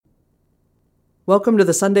Welcome to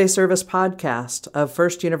the Sunday Service podcast of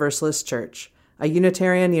First Universalist Church, a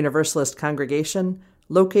Unitarian Universalist congregation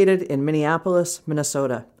located in Minneapolis,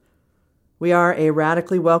 Minnesota. We are a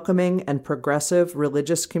radically welcoming and progressive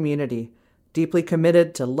religious community, deeply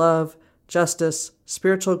committed to love, justice,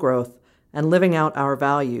 spiritual growth, and living out our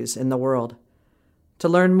values in the world. To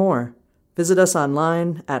learn more, visit us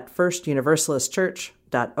online at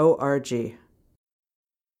firstuniversalistchurch.org.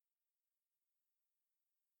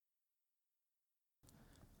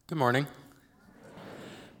 Good morning.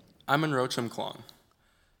 I'm Enrocham Klong.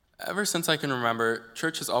 Ever since I can remember,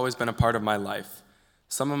 church has always been a part of my life.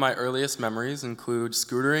 Some of my earliest memories include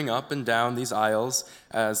scootering up and down these aisles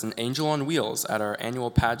as an angel on wheels at our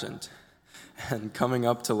annual pageant, and coming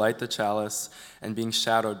up to light the chalice and being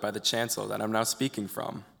shadowed by the chancel that I'm now speaking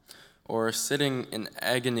from, or sitting in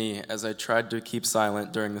agony as I tried to keep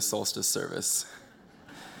silent during the solstice service.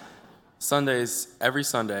 Sundays, every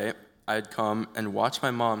Sunday, I'd come and watch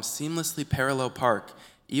my mom seamlessly parallel park,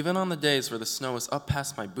 even on the days where the snow is up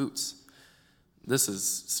past my boots. This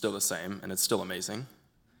is still the same, and it's still amazing.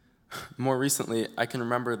 More recently, I can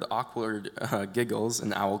remember the awkward giggles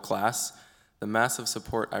in OWL class, the massive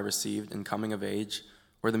support I received in coming of age,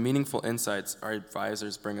 or the meaningful insights our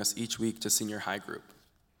advisors bring us each week to senior high group.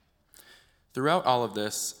 Throughout all of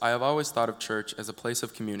this, I have always thought of church as a place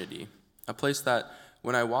of community, a place that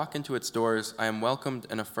when I walk into its doors, I am welcomed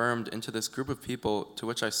and affirmed into this group of people to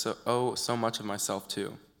which I owe so much of myself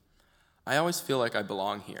to. I always feel like I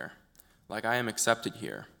belong here, like I am accepted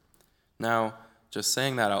here. Now, just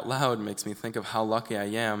saying that out loud makes me think of how lucky I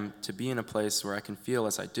am to be in a place where I can feel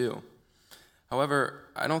as I do. However,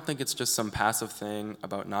 I don't think it's just some passive thing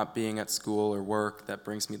about not being at school or work that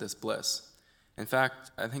brings me this bliss. In fact,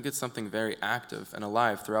 I think it's something very active and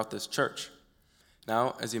alive throughout this church.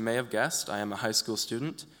 Now, as you may have guessed, I am a high school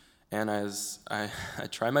student, and as I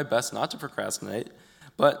try my best not to procrastinate,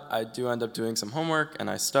 but I do end up doing some homework, and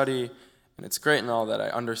I study, and it's great and all that I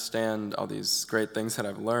understand all these great things that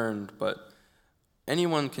I've learned, but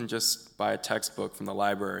anyone can just buy a textbook from the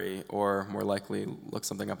library, or more likely, look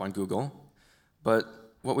something up on Google. But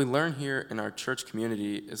what we learn here in our church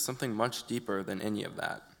community is something much deeper than any of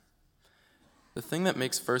that. The thing that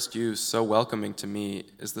makes First U so welcoming to me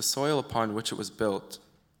is the soil upon which it was built,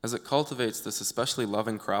 as it cultivates this especially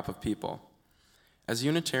loving crop of people. As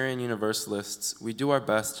Unitarian Universalists, we do our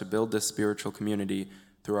best to build this spiritual community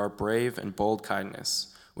through our brave and bold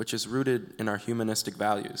kindness, which is rooted in our humanistic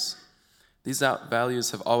values. These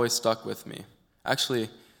values have always stuck with me. Actually,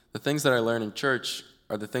 the things that I learn in church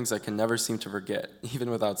are the things I can never seem to forget,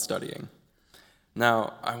 even without studying.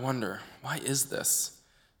 Now, I wonder, why is this?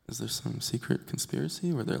 Is there some secret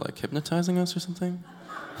conspiracy where they're like hypnotizing us or something?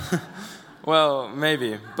 Well,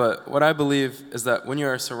 maybe, but what I believe is that when you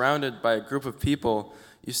are surrounded by a group of people,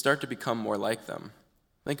 you start to become more like them.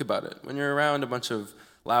 Think about it. When you're around a bunch of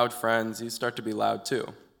loud friends, you start to be loud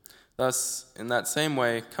too. Thus, in that same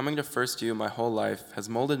way, coming to First U my whole life has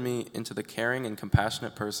molded me into the caring and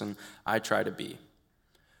compassionate person I try to be.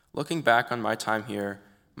 Looking back on my time here,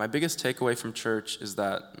 my biggest takeaway from church is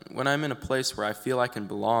that when I'm in a place where I feel I can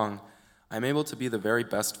belong, I'm able to be the very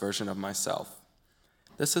best version of myself.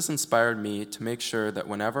 This has inspired me to make sure that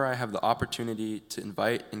whenever I have the opportunity to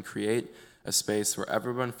invite and create a space where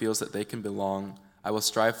everyone feels that they can belong, I will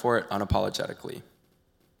strive for it unapologetically.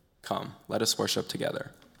 Come, let us worship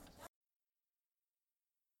together.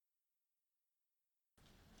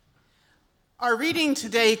 Our reading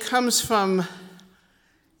today comes from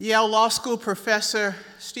Yale Law School professor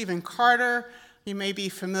Stephen Carter. You may be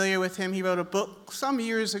familiar with him. He wrote a book some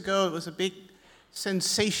years ago. It was a big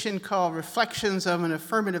sensation called Reflections of an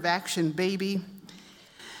Affirmative Action Baby.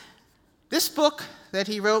 This book that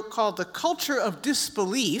he wrote, called The Culture of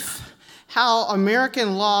Disbelief, How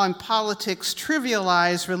American Law and Politics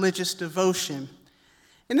Trivialize Religious Devotion.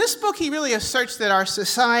 In this book, he really asserts that our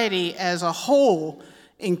society as a whole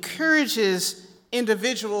encourages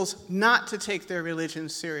individuals not to take their religion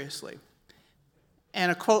seriously.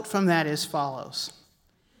 And a quote from that is follows.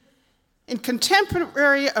 In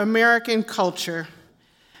contemporary American culture,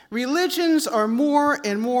 religions are more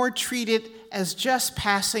and more treated as just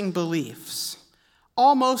passing beliefs,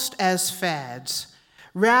 almost as fads,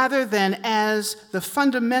 rather than as the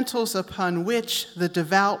fundamentals upon which the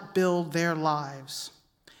devout build their lives.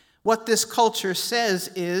 What this culture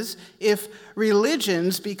says is, if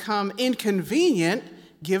religions become inconvenient,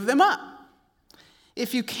 give them up.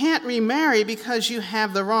 If you can't remarry because you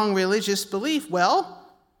have the wrong religious belief, well,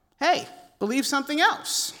 hey, believe something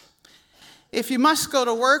else. If you must go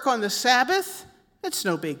to work on the Sabbath, it's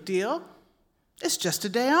no big deal. It's just a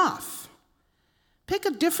day off. Pick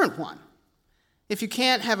a different one. If you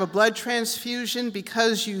can't have a blood transfusion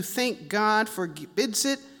because you think God forbids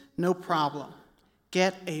it, no problem.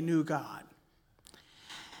 Get a new God.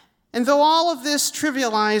 And though all of this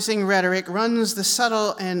trivializing rhetoric runs the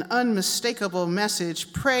subtle and unmistakable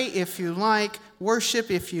message, pray if you like,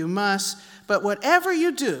 worship if you must, but whatever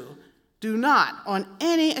you do, do not, on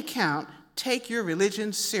any account, take your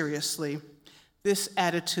religion seriously. This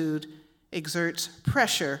attitude exerts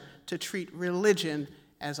pressure to treat religion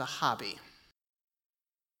as a hobby.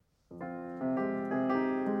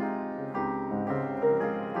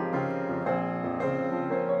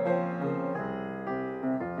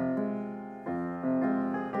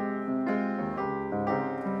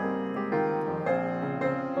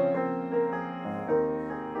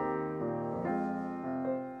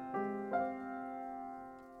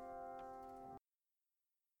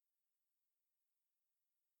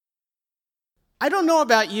 I don't know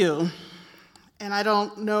about you, and I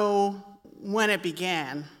don't know when it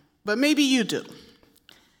began, but maybe you do.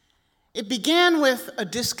 It began with a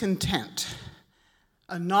discontent,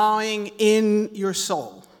 a gnawing in your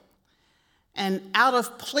soul, an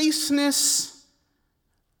out-of-placeness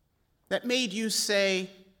that made you say,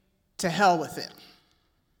 to hell with it.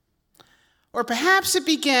 Or perhaps it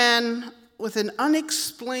began with an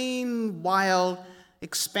unexplained, wild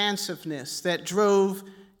expansiveness that drove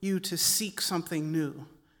you to seek something new,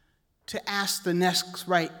 to ask the next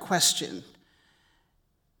right question.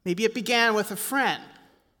 Maybe it began with a friend,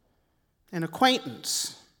 an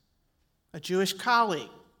acquaintance, a Jewish colleague,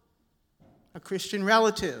 a Christian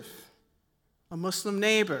relative, a Muslim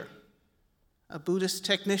neighbor, a Buddhist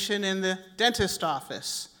technician in the dentist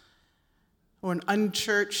office, or an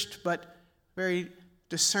unchurched but very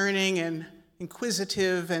discerning and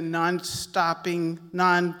inquisitive and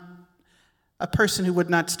a person who would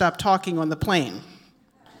not stop talking on the plane,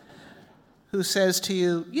 who says to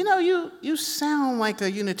you, you sound like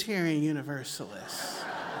a Unitarian Universalist.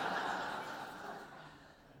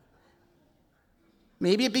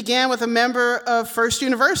 Maybe it began with a member of First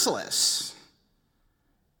Universalists.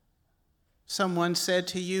 Someone said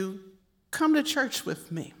to you, come to church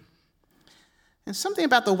with me. And something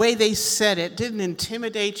about the way they said it didn't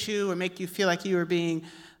intimidate you or make you feel like you were being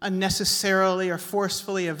unnecessarily or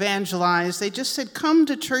forcefully evangelized. They just said, come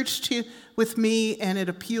to church with me, and it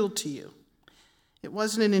appealed to you. It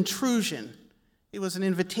wasn't an intrusion. It was an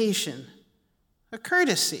invitation, a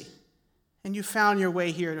courtesy, and you found your way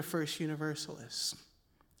here to First Universalists.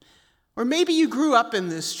 Or maybe you grew up in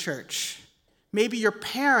this church. Maybe your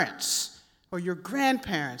parents or your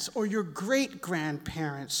grandparents or your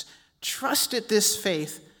great-grandparents trusted this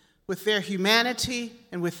faith with their humanity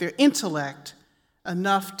and with their intellect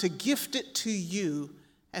enough to gift it to you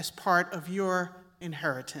as part of your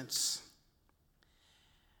inheritance.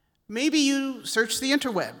 Maybe you searched the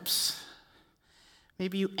interwebs.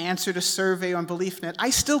 Maybe you answered a survey on BeliefNet.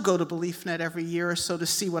 I still go to BeliefNet every year or so to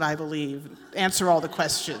see what I believe, answer all the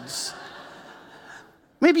questions.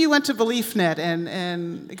 Maybe you went to BeliefNet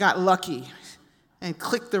and got lucky and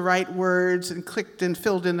clicked the right words and clicked and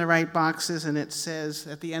filled in the right boxes, and it says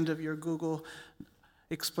at the end of your Google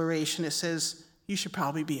exploration, it says, you should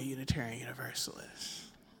probably be a Unitarian Universalist.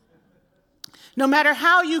 No matter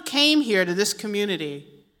how you came here to this community,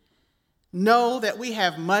 know that we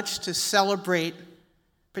have much to celebrate,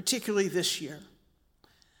 particularly this year.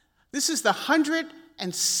 This is the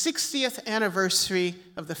 160th anniversary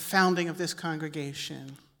of the founding of this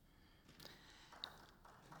congregation.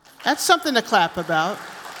 That's something to clap about.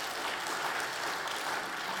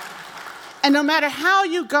 And no matter how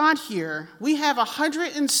you got here, we have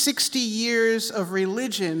 160 years of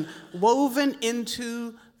religion woven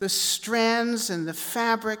into the strands and the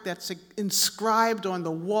fabric that's inscribed on the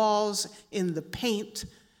walls in the paint,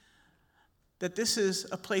 that this is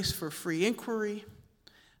a place for free inquiry,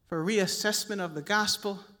 for reassessment of the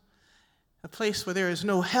gospel, a place where there is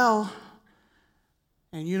no hell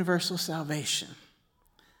and universal salvation.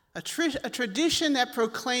 A tradition that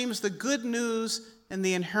proclaims the good news and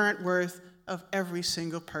the inherent worth of every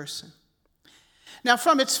single person. Now,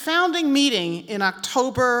 from its founding meeting in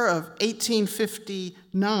October of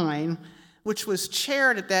 1859, which was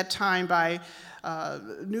chaired at that time by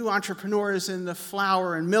new entrepreneurs in the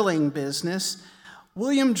flour and milling business,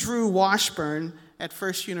 William Drew Washburn at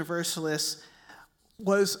First Universalist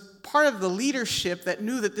was part of the leadership that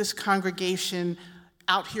knew that this congregation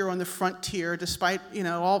out here on the frontier, despite, we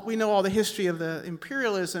know all the history of the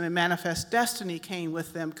imperialism and manifest destiny came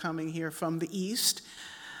with them coming here from the East.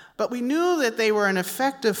 But we knew that they were an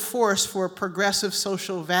effective force for progressive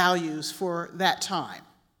social values for that time.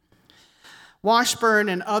 Washburn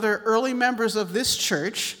and other early members of this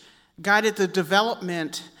church guided the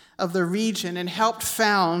development of the region and helped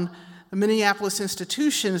found the Minneapolis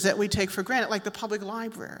institutions that we take for granted, like the public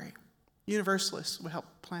library. Universalists would help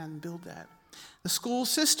plan and build that. The school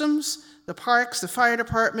systems, the parks, the fire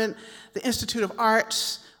department, the Institute of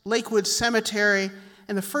Arts, Lakewood Cemetery,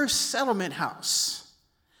 and the first settlement house.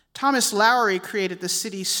 Thomas Lowry created the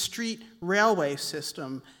city's street railway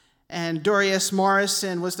system, and Dorius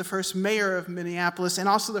Morrison was the first mayor of Minneapolis and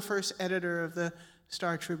also the first editor of the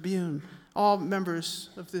Star Tribune, all members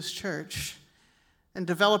of this church. And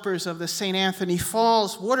developers of the St. Anthony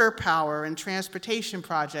Falls water power and transportation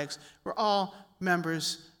projects were all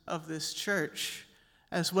members of this church,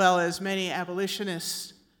 as well as many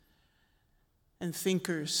abolitionists and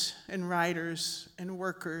thinkers and writers and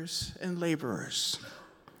workers and laborers.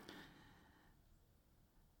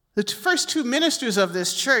 The first two ministers of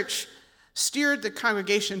this church steered the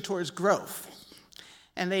congregation towards growth,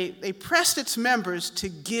 and they pressed its members to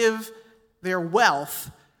give their wealth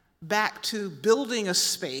back to building a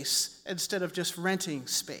space instead of just renting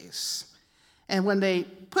space. And when they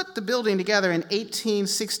put the building together in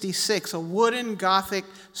 1866, a wooden Gothic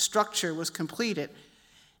structure was completed.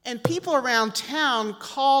 And people around town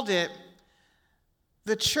called it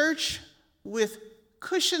the church with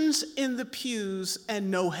cushions in the pews and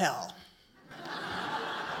no hell.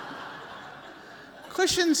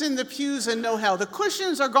 Cushions in the pews and no hell. The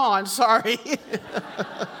cushions are gone, sorry.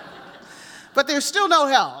 But there's still no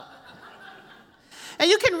hell. And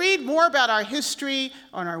you can read more about our history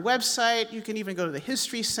on our website. You can even go to the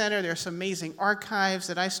History Center. There are some amazing archives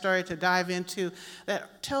that I started to dive into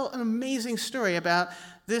that tell an amazing story about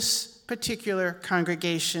this particular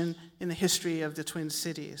congregation in the history of the Twin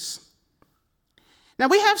Cities. Now,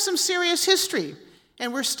 we have some serious history,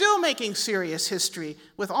 and we're still making serious history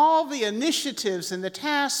with all the initiatives and the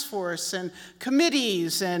task force and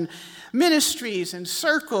committees and ministries and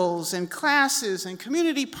circles and classes and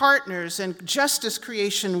community partners and justice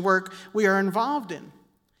creation work we are involved in.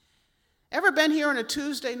 Ever been here on a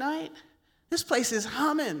Tuesday night? This place is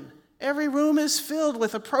humming. Every room is filled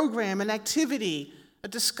with a program, an activity, a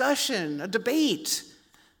discussion, a debate,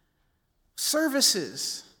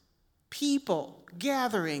 services, people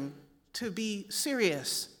gathering to be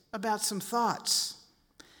serious about some thoughts.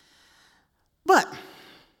 But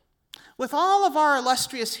with all of our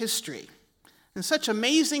illustrious history and such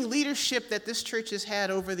amazing leadership that this church has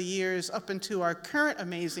had over the years up into our current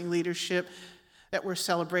amazing leadership that we're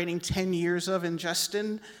celebrating 10 years of in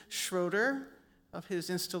Justin Schroeder, of his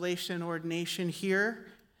installation and ordination here,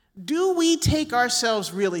 do we take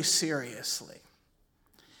ourselves really seriously?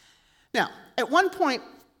 Now, at one point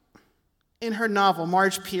in her novel,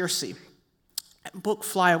 Marge Piercy, book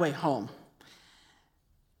Fly Away Home,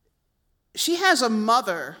 she has a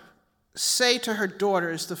mother say to her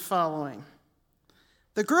daughters the following: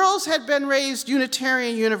 the girls had been raised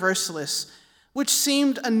Unitarian Universalists, which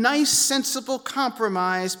seemed a nice, sensible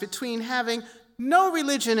compromise between having no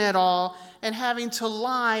religion at all and having to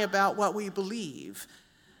lie about what we believe.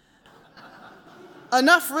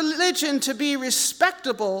 Enough religion to be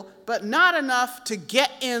respectable, but not enough to get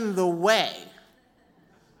in the way.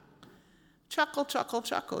 Chuckle, chuckle,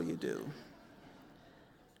 chuckle, you do.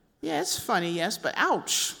 Yeah, it's funny, yes, but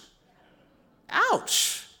ouch.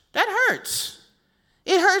 Ouch, that hurts.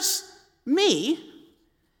 It hurts me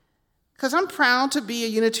because I'm proud to be a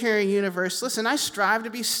Unitarian Universalist and I strive to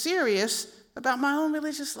be serious about my own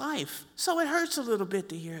religious life. So it hurts a little bit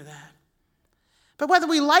to hear that. But whether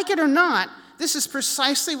we like it or not, this is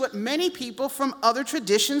precisely what many people from other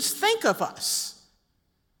traditions think of us.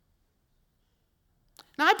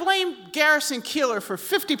 Now, I blame Garrison Keillor for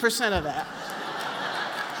 50% of that.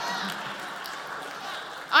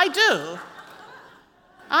 I do.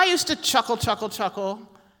 I used to chuckle, chuckle, chuckle.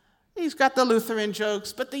 He's got the Lutheran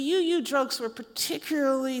jokes, but the UU jokes were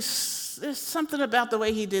particularly, there's something about the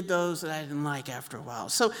way he did those that I didn't like after a while.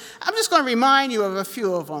 So I'm just going to remind you of a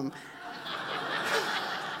few of them.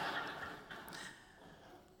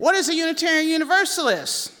 What is a Unitarian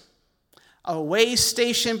Universalist? A way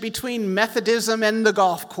station between Methodism and the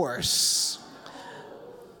golf course.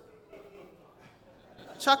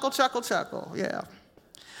 Chuckle, chuckle, chuckle, yeah.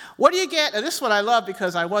 What do you get, and this is what I love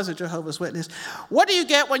because I was a Jehovah's Witness. What do you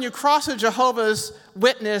get when you cross a Jehovah's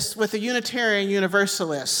Witness with a Unitarian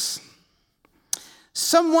Universalist?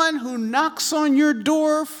 Someone who knocks on your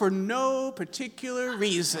door for no particular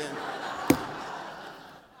reason.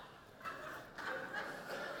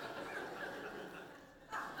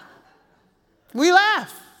 We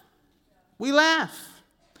laugh. We laugh.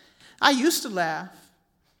 I used to laugh.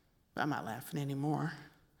 I'm not laughing anymore.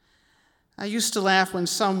 I used to laugh when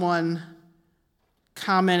someone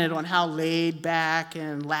commented on how laid back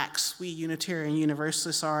and lax we Unitarian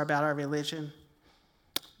Universalists are about our religion.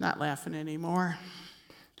 Not laughing anymore.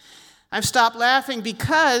 I've stopped laughing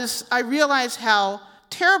because I realize how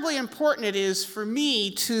terribly important it is for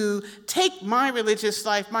me to take my religious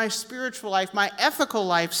life, my spiritual life, my ethical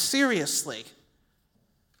life seriously.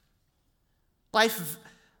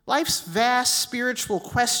 Life's vast spiritual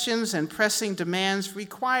questions and pressing demands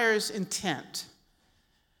requires intent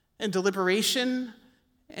and deliberation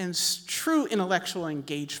and true intellectual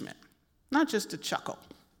engagement, not just a chuckle.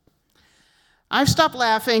 I've stopped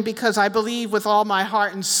laughing because I believe with all my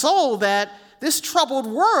heart and soul that this troubled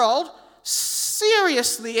world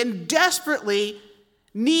seriously and desperately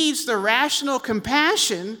needs the rational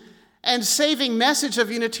compassion and saving message of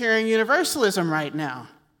Unitarian Universalism right now.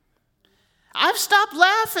 I've stopped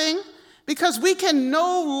laughing because we can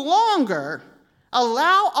no longer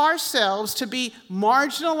allow ourselves to be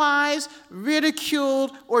marginalized,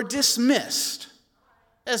 ridiculed, or dismissed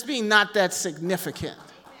as being not that significant.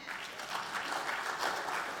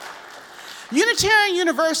 Unitarian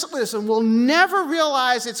Universalism will never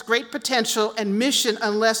realize its great potential and mission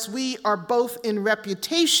unless we are both in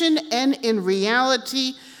reputation and in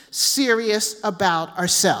reality serious about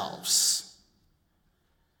ourselves.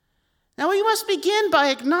 Now, we must begin by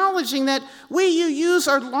acknowledging that we UUs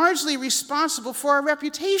are largely responsible for our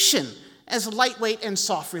reputation as lightweight and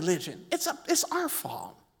soft religion. It's our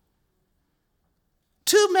fault.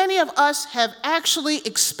 Too many of us have actually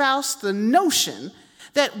espoused the notion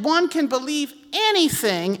that one can believe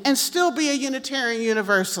anything and still be a Unitarian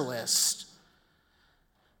Universalist.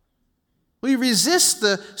 We resist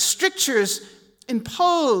the strictures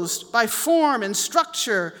imposed by form and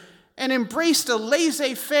structure and embraced a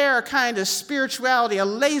laissez-faire kind of spirituality, a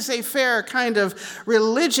laissez-faire kind of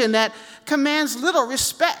religion that commands little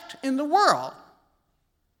respect in the world.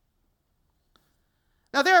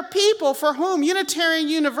 Now, there are people for whom Unitarian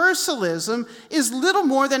Universalism is little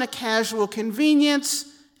more than a casual convenience,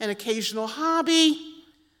 an occasional hobby,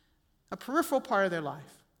 a peripheral part of their life.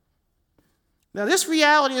 Now, this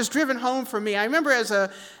reality is driven home for me. I remember as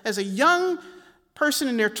a young person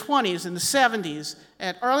in their 20s, in the 70s,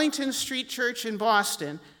 at Arlington Street Church in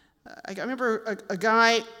Boston, I remember a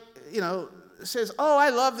guy, says, "Oh, I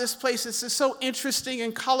love this place. It's just so interesting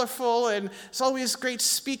and colorful, and it's always great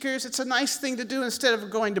speakers. It's a nice thing to do instead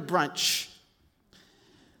of going to brunch."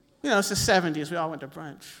 It's the 70s. We all went to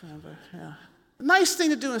brunch. But, yeah. A nice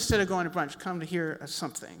thing to do instead of going to brunch, come to hear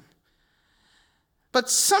something. But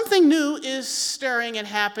something new is stirring and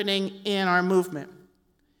happening in our movement.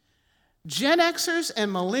 Gen Xers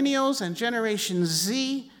and Millennials and Generation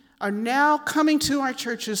Z are now coming to our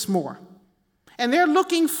churches more. And they're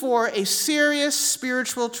looking for a serious,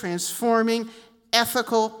 spiritual, transforming,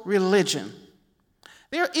 ethical religion.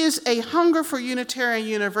 There is a hunger for Unitarian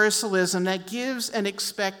Universalism that gives and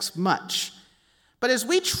expects much. But as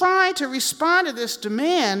we try to respond to this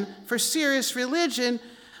demand for serious religion,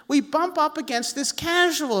 we bump up against this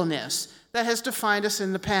casualness that has defined us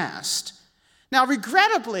in the past. Now,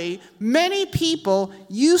 regrettably, many people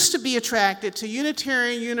used to be attracted to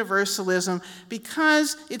Unitarian Universalism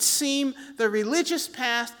because it seemed the religious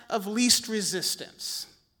path of least resistance,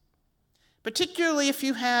 particularly if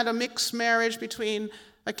you had a mixed marriage between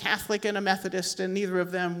a Catholic and a Methodist, and neither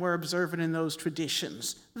of them were observant in those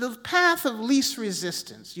traditions. The path of least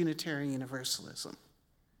resistance, Unitarian Universalism.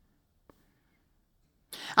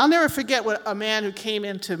 I'll never forget what a man who came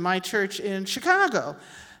into my church in Chicago,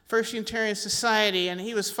 First Unitarian Society, and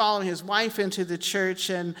he was following his wife into the church,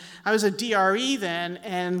 and I was a DRE then,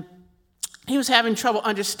 and he was having trouble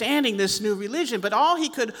understanding this new religion, but all he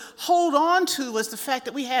could hold on to was the fact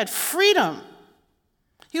that we had freedom.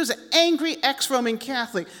 He was an angry ex-Roman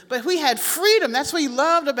Catholic, but we had freedom. That's what he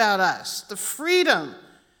loved about us, the freedom.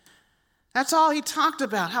 That's all he talked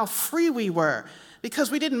about, how free we were,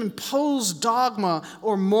 because we didn't impose dogma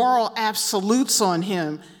or moral absolutes on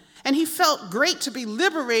him. And he felt great to be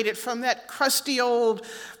liberated from that crusty old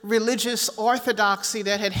religious orthodoxy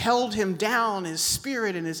that had held him down, his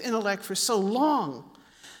spirit and his intellect, for so long.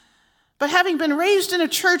 But having been raised in a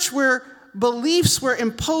church where beliefs were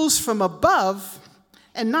imposed from above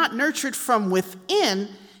and not nurtured from within,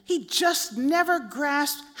 he just never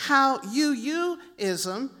grasped how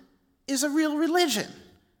UUism is a real religion,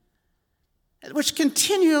 which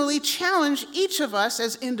continually challenge each of us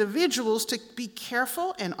as individuals to be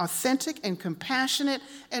careful and authentic and compassionate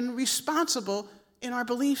and responsible in our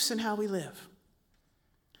beliefs and how we live.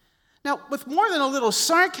 Now, with more than a little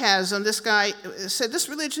sarcasm, this guy said, "This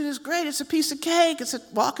religion is great. It's a piece of cake. It's a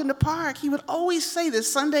walk in the park." He would always say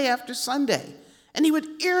this Sunday after Sunday And he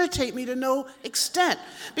would irritate me to no extent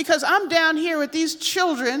because I'm down here with these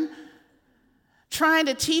children trying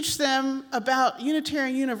to teach them about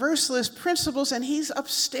Unitarian Universalist principles, and he's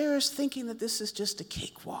upstairs thinking that this is just a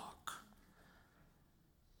cakewalk.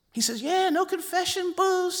 He says, yeah, no confession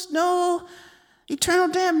booths, no eternal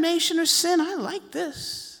damnation or sin. I like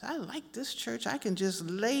this. I like this church. I can just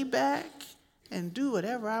lay back and do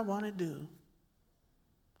whatever I want to do.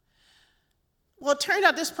 Well, it turned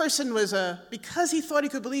out this person was, because he thought he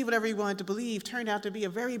could believe whatever he wanted to believe, turned out to be a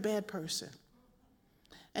very bad person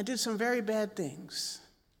and did some very bad things.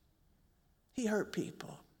 He hurt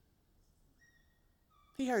people.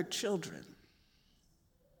 He hurt children.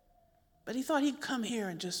 But he thought he'd come here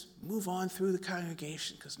and just move on through the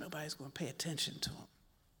congregation because nobody's going to pay attention to him.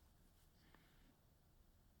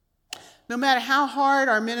 No matter how hard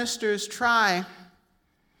our ministers try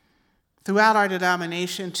throughout our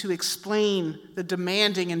denomination to explain the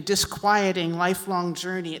demanding and disquieting lifelong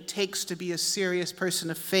journey it takes to be a serious person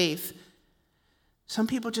of faith, some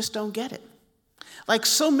people just don't get it. Like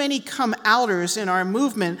so many come-outers in our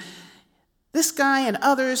movement, this guy and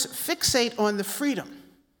others fixate on the freedom.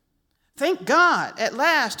 Thank God, at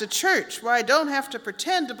last, a church where I don't have to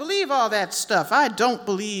pretend to believe all that stuff. I don't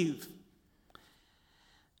believe.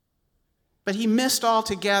 But he missed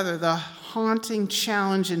altogether the haunting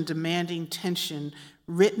challenge and demanding tension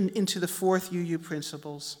written into the fourth UU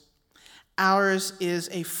principles. Ours is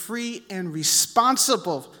a free and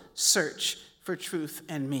responsible search for truth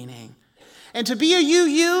and meaning. And to be a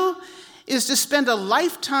UU is to spend a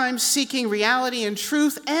lifetime seeking reality and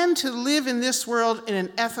truth and to live in this world in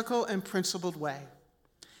an ethical and principled way.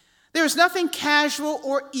 There is nothing casual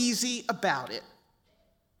or easy about it.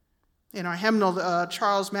 In our hymnal,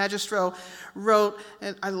 Charles Magistro wrote,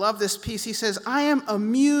 and I love this piece, he says, I am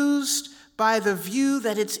amused by the view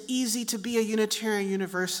that it's easy to be a Unitarian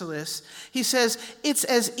Universalist. He says, it's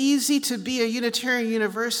as easy to be a Unitarian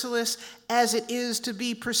Universalist as it is to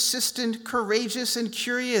be persistent, courageous, and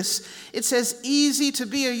curious. It's as easy to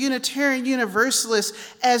be a Unitarian Universalist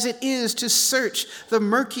as it is to search the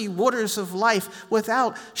murky waters of life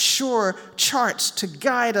without sure charts to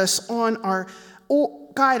guide us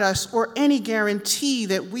or any guarantee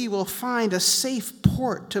that we will find a safe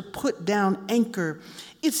port to put down anchor.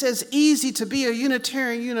 It's as easy to be a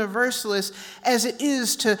Unitarian Universalist as it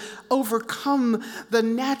is to overcome the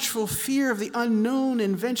natural fear of the unknown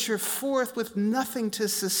and venture forth with nothing to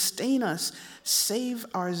sustain us, save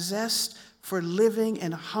our zest for living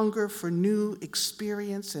and hunger for new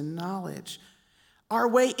experience and knowledge. Our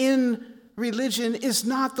way in religion is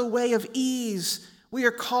not the way of ease. We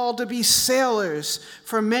are called to be sailors,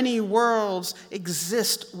 for many worlds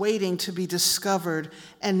exist waiting to be discovered,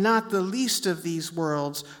 and not the least of these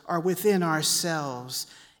worlds are within ourselves.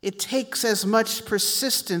 It takes as much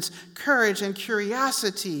persistence, courage, and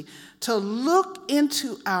curiosity to look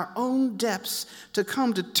into our own depths, to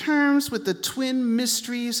come to terms with the twin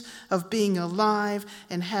mysteries of being alive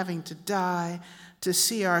and having to die, to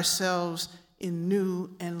see ourselves in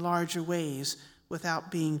new and larger ways without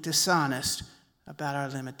being dishonest about our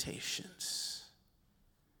limitations.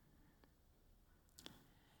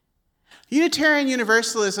 Unitarian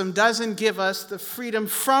Universalism doesn't give us the freedom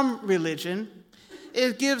from religion.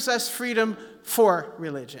 It gives us freedom for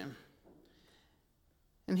religion.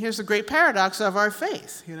 And here's the great paradox of our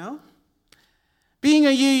faith, Being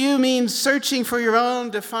a UU means searching for your own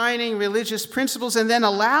defining religious principles and then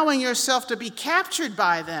allowing yourself to be captured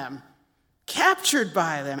by them,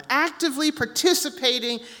 actively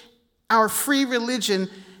participating. Our free religion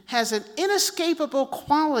has an inescapable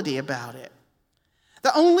quality about it.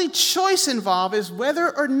 The only choice involved is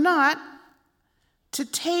whether or not to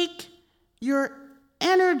take your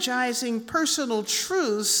energizing personal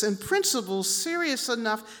truths and principles serious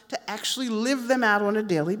enough to actually live them out on a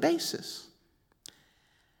daily basis.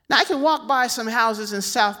 Now, I can walk by some houses in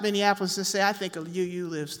South Minneapolis and say, I think a UU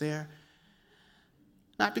lives there.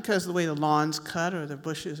 Not because of the way the lawn's cut or the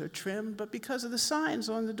bushes are trimmed, but because of the signs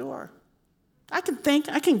on the door. I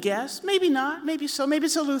can guess, maybe not, maybe so, maybe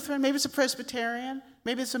it's a Lutheran, maybe it's a Presbyterian,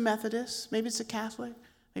 maybe it's a Methodist, maybe it's a Catholic,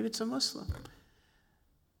 maybe it's a Muslim.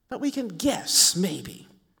 But we can guess, maybe.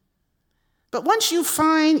 But once you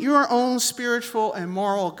find your own spiritual and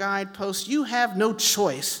moral guideposts, you have no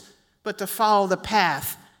choice but to follow the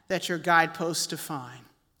path that your guideposts define.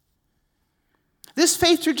 This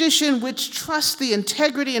faith tradition, which trusts the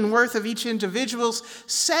integrity and worth of each individual,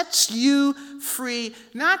 sets you free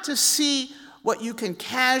not to see what you can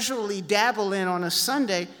casually dabble in on a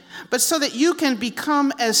Sunday, but so that you can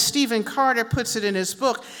become, as Stephen Carter puts it in his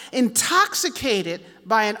book, intoxicated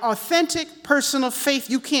by an authentic personal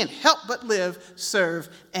faith you can't help but live, serve,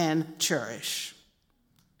 and cherish.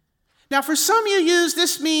 Now, for some UUs,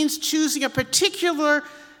 this means choosing a particular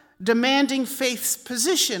demanding faith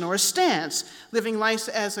position or stance, living life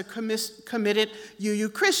as a committed UU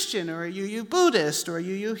Christian or a UU Buddhist or a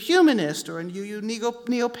UU humanist or a UU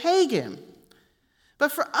neo-pagan.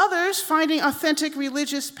 But for others, finding authentic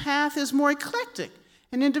religious path is more eclectic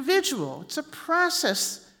and individual. It's a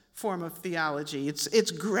process form of theology.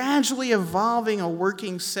 It's gradually evolving a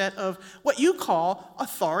working set of what you call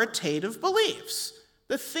authoritative beliefs,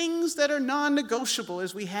 the things that are non-negotiable,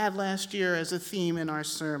 as we had last year as a theme in our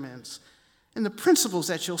sermons, and the principles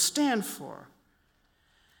that you'll stand for.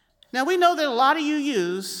 Now, we know that a lot of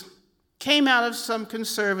UUs came out of some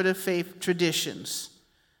conservative faith traditions.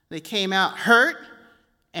 They came out hurt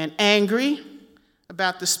and angry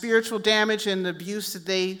about the spiritual damage and abuse that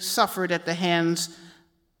they suffered at the hands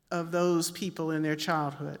of those people in their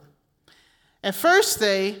childhood. At first,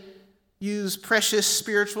 they used precious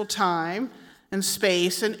spiritual time and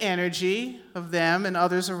space and energy of them and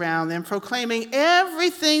others around them, proclaiming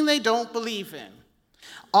everything they don't believe in,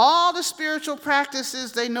 all the spiritual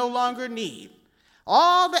practices they no longer need,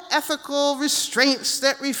 all the ethical restraints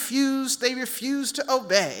that they refuse to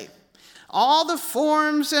obey, all the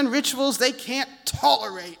forms and rituals they can't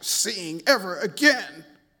tolerate seeing ever again.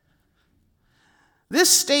 This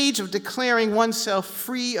stage of declaring oneself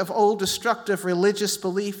free of old destructive religious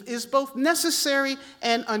belief is both necessary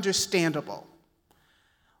and understandable.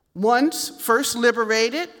 Once first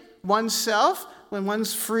liberated oneself, when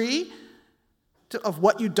one's free of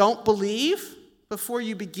what you don't believe, before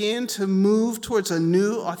you begin to move towards a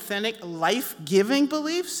new, authentic, life-giving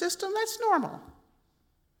belief system, that's normal.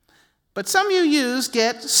 But some UUs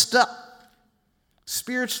get stuck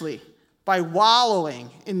spiritually by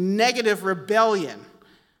wallowing in negative rebellion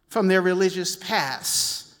from their religious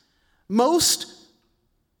past. Most,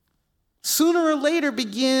 sooner or later,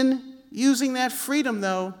 begin using that freedom,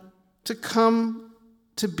 though, to come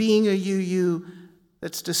to being a UU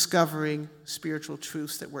that's discovering spiritual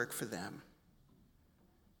truths that work for them.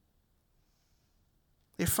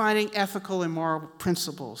 They're finding ethical and moral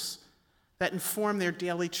principles that inform their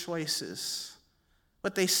daily choices,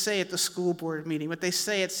 what they say at the school board meeting, what they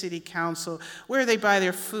say at city council, where they buy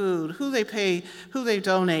their food, who they pay, who they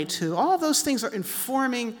donate to. All those things are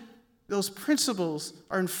informing, those principles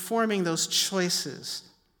are informing those choices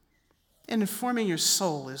and informing your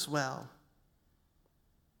soul as well.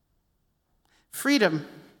 Freedom,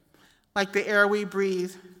 like the air we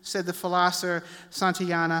breathe, said the philosopher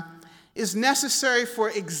Santayana, is necessary for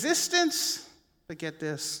existence, but get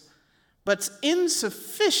this, but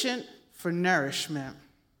insufficient for nourishment.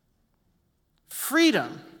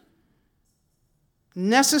 Freedom,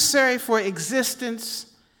 necessary for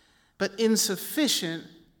existence, but insufficient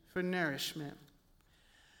for nourishment.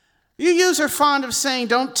 UUs are fond of saying,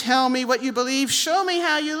 don't tell me what you believe, show me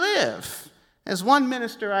how you live. As one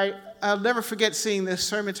minister, I'll never forget seeing this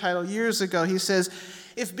sermon title years ago. He says,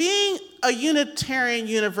 if being a Unitarian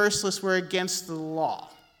Universalist were against the law,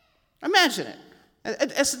 imagine it.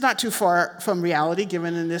 It's not too far from reality,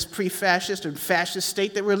 given in this pre-fascist and fascist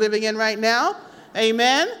state that we're living in right now.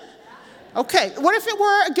 Amen? Okay, what if it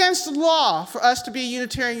were against the law for us to be a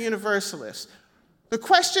Unitarian Universalist? The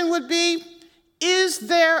question would be, is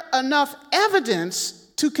there enough evidence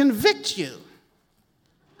to convict you?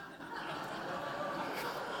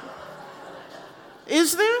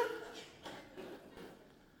 Is there?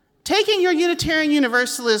 Taking your Unitarian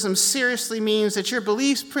Universalism seriously means that your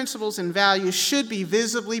beliefs, principles, and values should be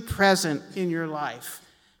visibly present in your life.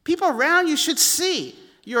 People around you should see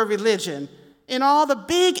your religion in all the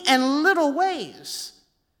big and little ways.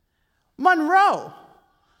 Monroe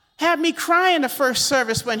had me cry in the first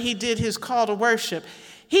service when he did his call to worship.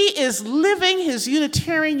 He is living his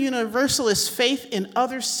Unitarian Universalist faith in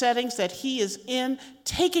other settings that he is in,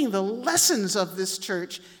 taking the lessons of this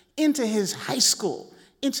church into his high school,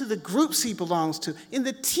 into the groups he belongs to, in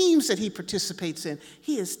the teams that he participates in.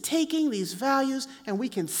 He is taking these values, and we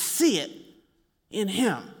can see it in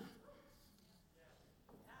him.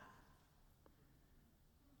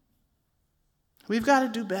 We've got to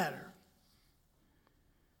do better.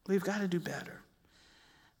 We've got to do better.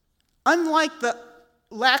 Unlike the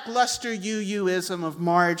lackluster UUism of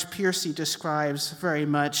Marge Piercy describes very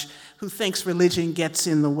much, who thinks religion gets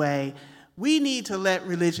in the way, we need to let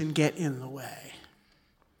religion get in the way.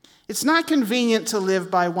 It's not convenient to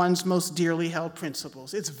live by one's most dearly held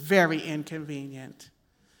principles. It's very inconvenient.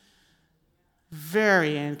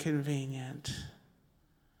 Very inconvenient.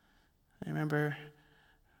 I remember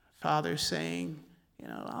Father saying,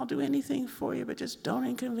 I'll do anything for you, but just don't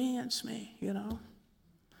inconvenience me,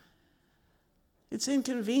 It's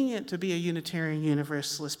inconvenient to be a Unitarian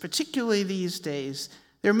Universalist, particularly these days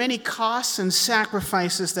There are many costs and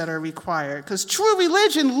sacrifices that are required because true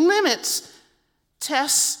religion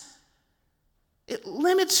tests. It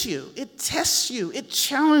limits you, it tests you, it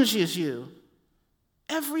challenges you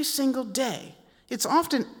every single day. It's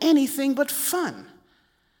often anything but fun.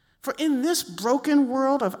 For in this broken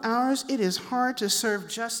world of ours, it is hard to serve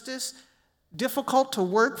justice, difficult to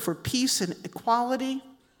work for peace and equality,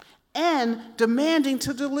 and demanding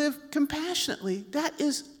to live compassionately. That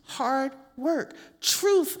is hard work.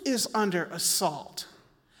 Truth is under assault.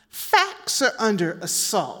 Facts are under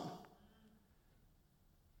assault.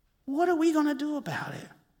 What are we going to do about it?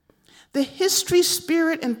 The history,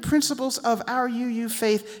 spirit, and principles of our UU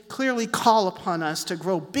faith clearly call upon us to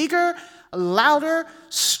grow bigger, louder,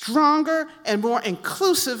 stronger, and more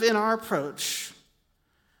inclusive in our approach.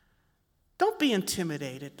 Don't be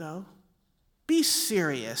intimidated, though. Be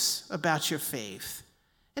serious about your faith.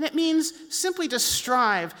 And it means simply to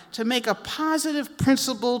strive to make a positive,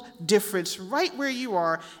 principled difference right where you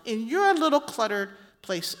are in your little cluttered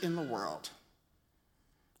place in the world.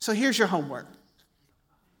 So here's your homework.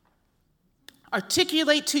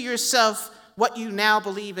 Articulate to yourself what you now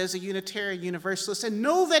believe as a Unitarian Universalist and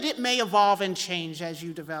know that it may evolve and change as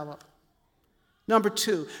you develop. Number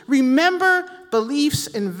 2, remember beliefs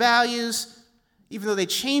and values, even though they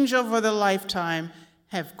change over the lifetime,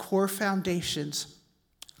 have core foundations.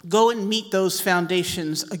 Go and meet those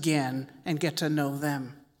foundations again and get to know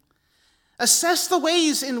them. Assess the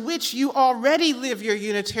ways in which you already live your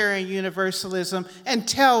Unitarian Universalism and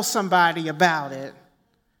tell somebody about it.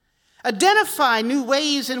 Identify new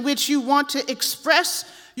ways in which you want to express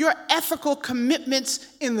your ethical commitments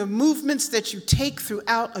in the movements that you take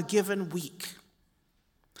throughout a given week.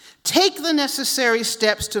 Take the necessary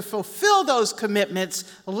steps to fulfill those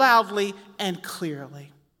commitments loudly and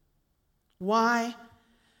clearly. Why?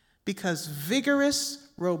 Because vigorous,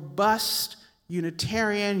 robust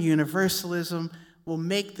Unitarian Universalism will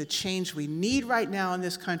make the change we need right now in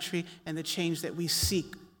this country and the change that we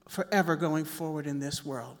seek forever going forward in this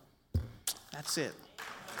world. That's it.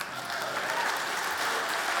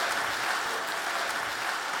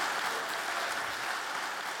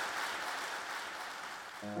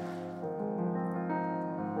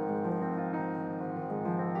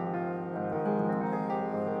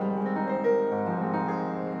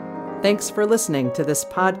 Thanks for listening to this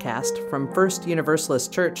podcast from First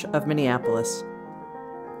Universalist Church of Minneapolis.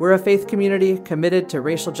 We're a faith community committed to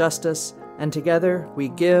racial justice, and together we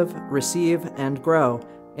give, receive, and grow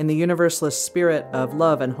in the Universalist spirit of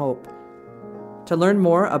love and hope. To learn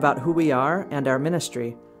more about who we are and our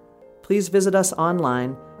ministry, please visit us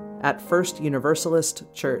online at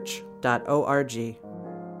firstuniversalistchurch.org.